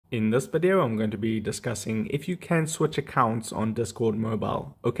In this video, I'm going to be discussing if you can switch accounts on Discord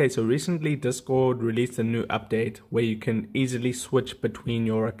Mobile. Okay, so recently Discord released a new update where you can easily switch between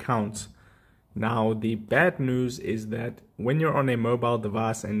your accounts. Now, the bad news is that when you're on a mobile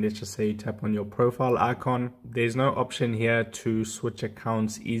device and let's just say you tap on your profile icon, there's no option here to switch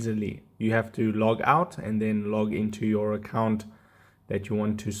accounts easily. You have to log out and then log into your account that you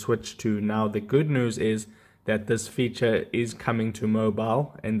want to switch to. Now, the good news is that this feature is coming to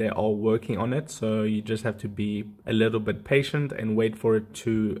mobile and they're all working on it, so you just have to be a little bit patient and wait for it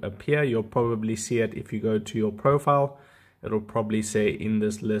to appear. You'll probably see it if you go to your profile. It'll probably say in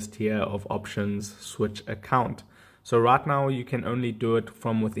this list here of options, switch account. So right now you can only do it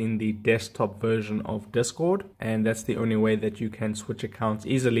from within the desktop version of Discord, and that's the only way that you can switch accounts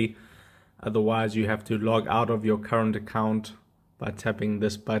easily. Otherwise you have to log out of your current account by tapping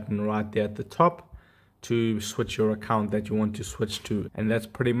this button right there at the top to switch your account that you want to switch to. And that's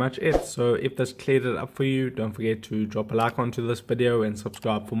pretty much it. So if this cleared it up for you, don't forget to drop a like onto this video and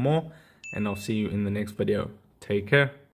subscribe for more, and I'll see you in the next video. Take care.